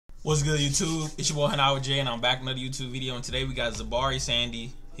What's good, YouTube? It's your boy Hanawa J, and I'm back with another YouTube video. And today we got Zahbari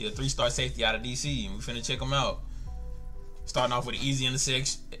Sandy. He's a 3-star safety out of DC, and we finna check him out. Starting off with an easy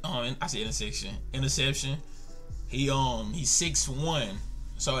interception. Interception. He's 6'1",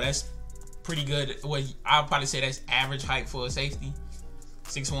 so that's pretty good. Well, I'll probably say that's average height for a safety.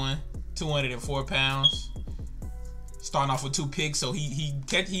 6'1", 204 pounds. Starting off with 2 picks, so he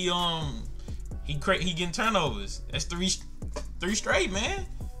getting turnovers. That's three straight, man.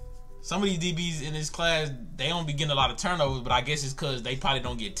 Some of these DBs in this class, they don't be getting a lot of turnovers, but I guess it's because they probably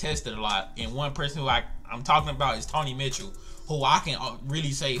don't get tested a lot. And one person who I'm talking about is Tony Mitchell, who I can really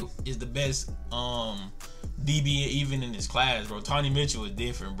say is the best DB even in this class, bro. Tony Mitchell is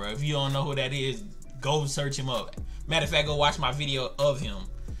different, bro. If you don't know who that is, go search him up. Matter of fact, go watch my video of him.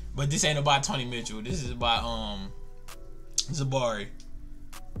 But this ain't about Tony Mitchell. This is about Zahbari.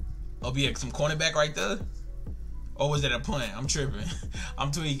 Oh, yeah, some cornerback right there. Or was that a punt? I'm tripping.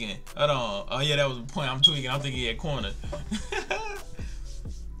 I'm tweaking. Hold on. Oh, yeah, that was a punt. I'm tweaking. I'm thinking he had corner.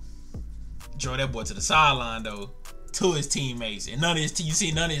 Drove that boy to the sideline, though. To his teammates. And none of his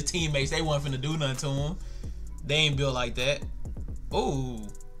teammates, they wasn't finna do nothing to him. They ain't built like that. Ooh.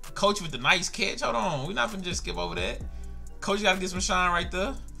 Coach with the nice catch. Hold on. We're not finna just skip over that. Coach got to get some shine right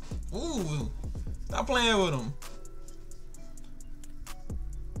there. Ooh. Stop playing with him.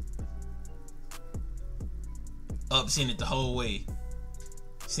 Up, sent it the whole way.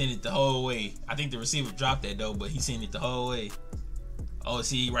 Sent it the whole way. I think the receiver dropped that though, but he sent it the whole way. Oh,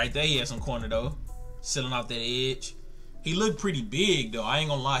 see, right there he had some corner though. Sealing off that edge. He looked pretty big though. I ain't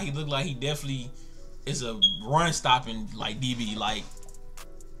gonna lie. He looked like he definitely is a run stopping like DB. Like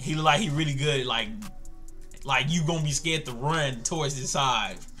he look like he really good. Like you gonna be scared to run towards his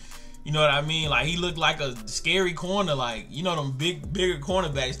side. You know what I mean? Like he looked like a scary corner. Like, you know them bigger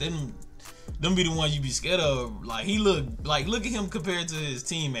cornerbacks. Them be the ones you be scared of. Like he look at him compared to his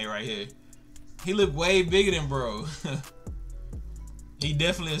teammate right here. He look way bigger than bro. He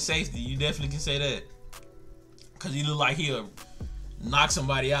definitely a safety. You definitely can say that. Cause he look like he'll knock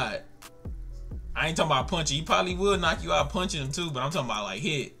somebody out. I ain't talking about punching. He probably will knock you out punching him too, but I'm talking about like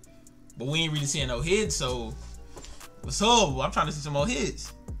hit. But we ain't really seeing no hits, so what's up? I'm trying to see some more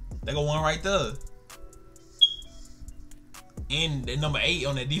hits. They got one right there. And that number 8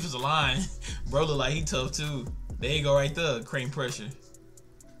 on that defensive line, bro, look like he tough too. There you go right there, creating pressure.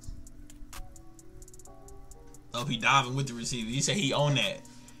 Oh, he diving with the receiver. He said he on that.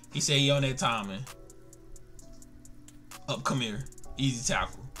 He said he on that timing. Up, come here. Easy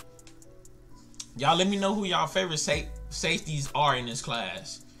tackle. Y'all let me know who y'all favorite safeties are in this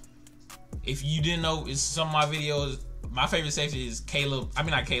class. If you didn't know, it's some of my videos. My favorite safety is Caleb. I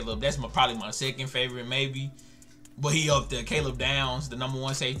mean, not Caleb. That's probably my second favorite, maybe. But he up there. Caleb Downs, the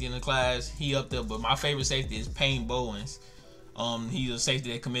 #1 safety in the class. He up there. But my favorite safety is Payne Bowens. He's a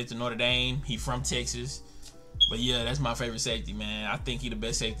safety that committed to Notre Dame. He from Texas. But yeah, that's my favorite safety, man. I think he the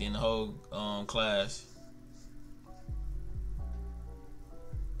best safety in the whole class.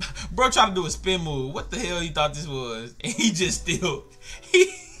 Bro tried to do a spin move. What the hell he thought this was? And he just still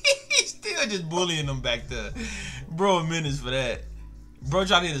he's still just bullying him back there. Bro, a menace for that. Bro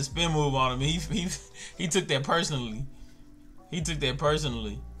tried to hit a spin move on him. He took that personally. He took that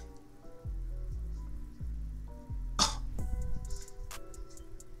personally.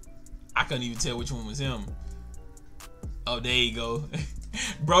 I couldn't even tell which one was him. Oh, there you go.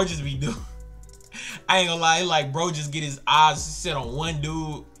 Bro just be doing. I ain't gonna lie, like bro just get his eyes set on one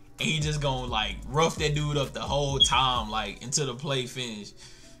dude and he just gonna like rough that dude up the whole time, like until the play finish.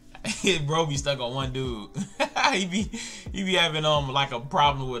 Bro be stuck on one dude. he be having like a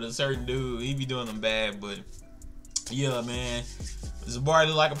problem with a certain dude. He be doing them bad, but yeah, man. Zahbari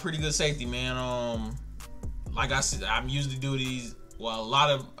look like a pretty good safety, man. Like I said, I'm usually do these. Well, a lot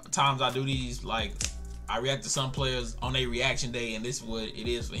of times I do these. Like I react to some players on their reaction day, and this is what it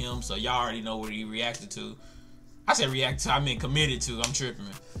is for him. So y'all already know what he reacted to. I said react to. I mean committed to. I'm tripping.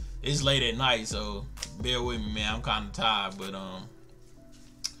 It's late at night, so bear with me, man. I'm kind of tired, but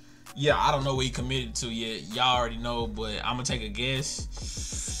yeah, I don't know what he committed to yet. Y'all already know, but I'm gonna take a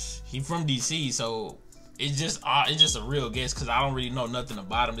guess. He from DC, so it's just a real guess because I don't really know nothing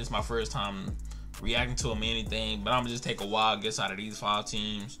about him. This is my first time reacting to him or anything, but I'm gonna just take a wild guess out of these 5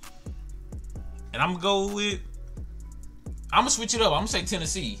 teams, and I'm gonna switch it up. I'm gonna say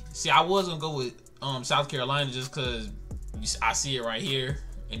Tennessee. See, I was gonna go with South Carolina just because I see it right here,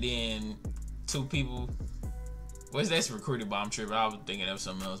 and then 2 people. Well, that's recruited by. I'm tripping. I was thinking of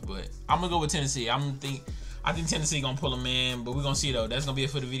something else, but I'm gonna go with Tennessee. I think Tennessee gonna pull them in, but we're gonna see though. That's gonna be it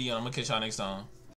for the video. I'm gonna catch y'all next time.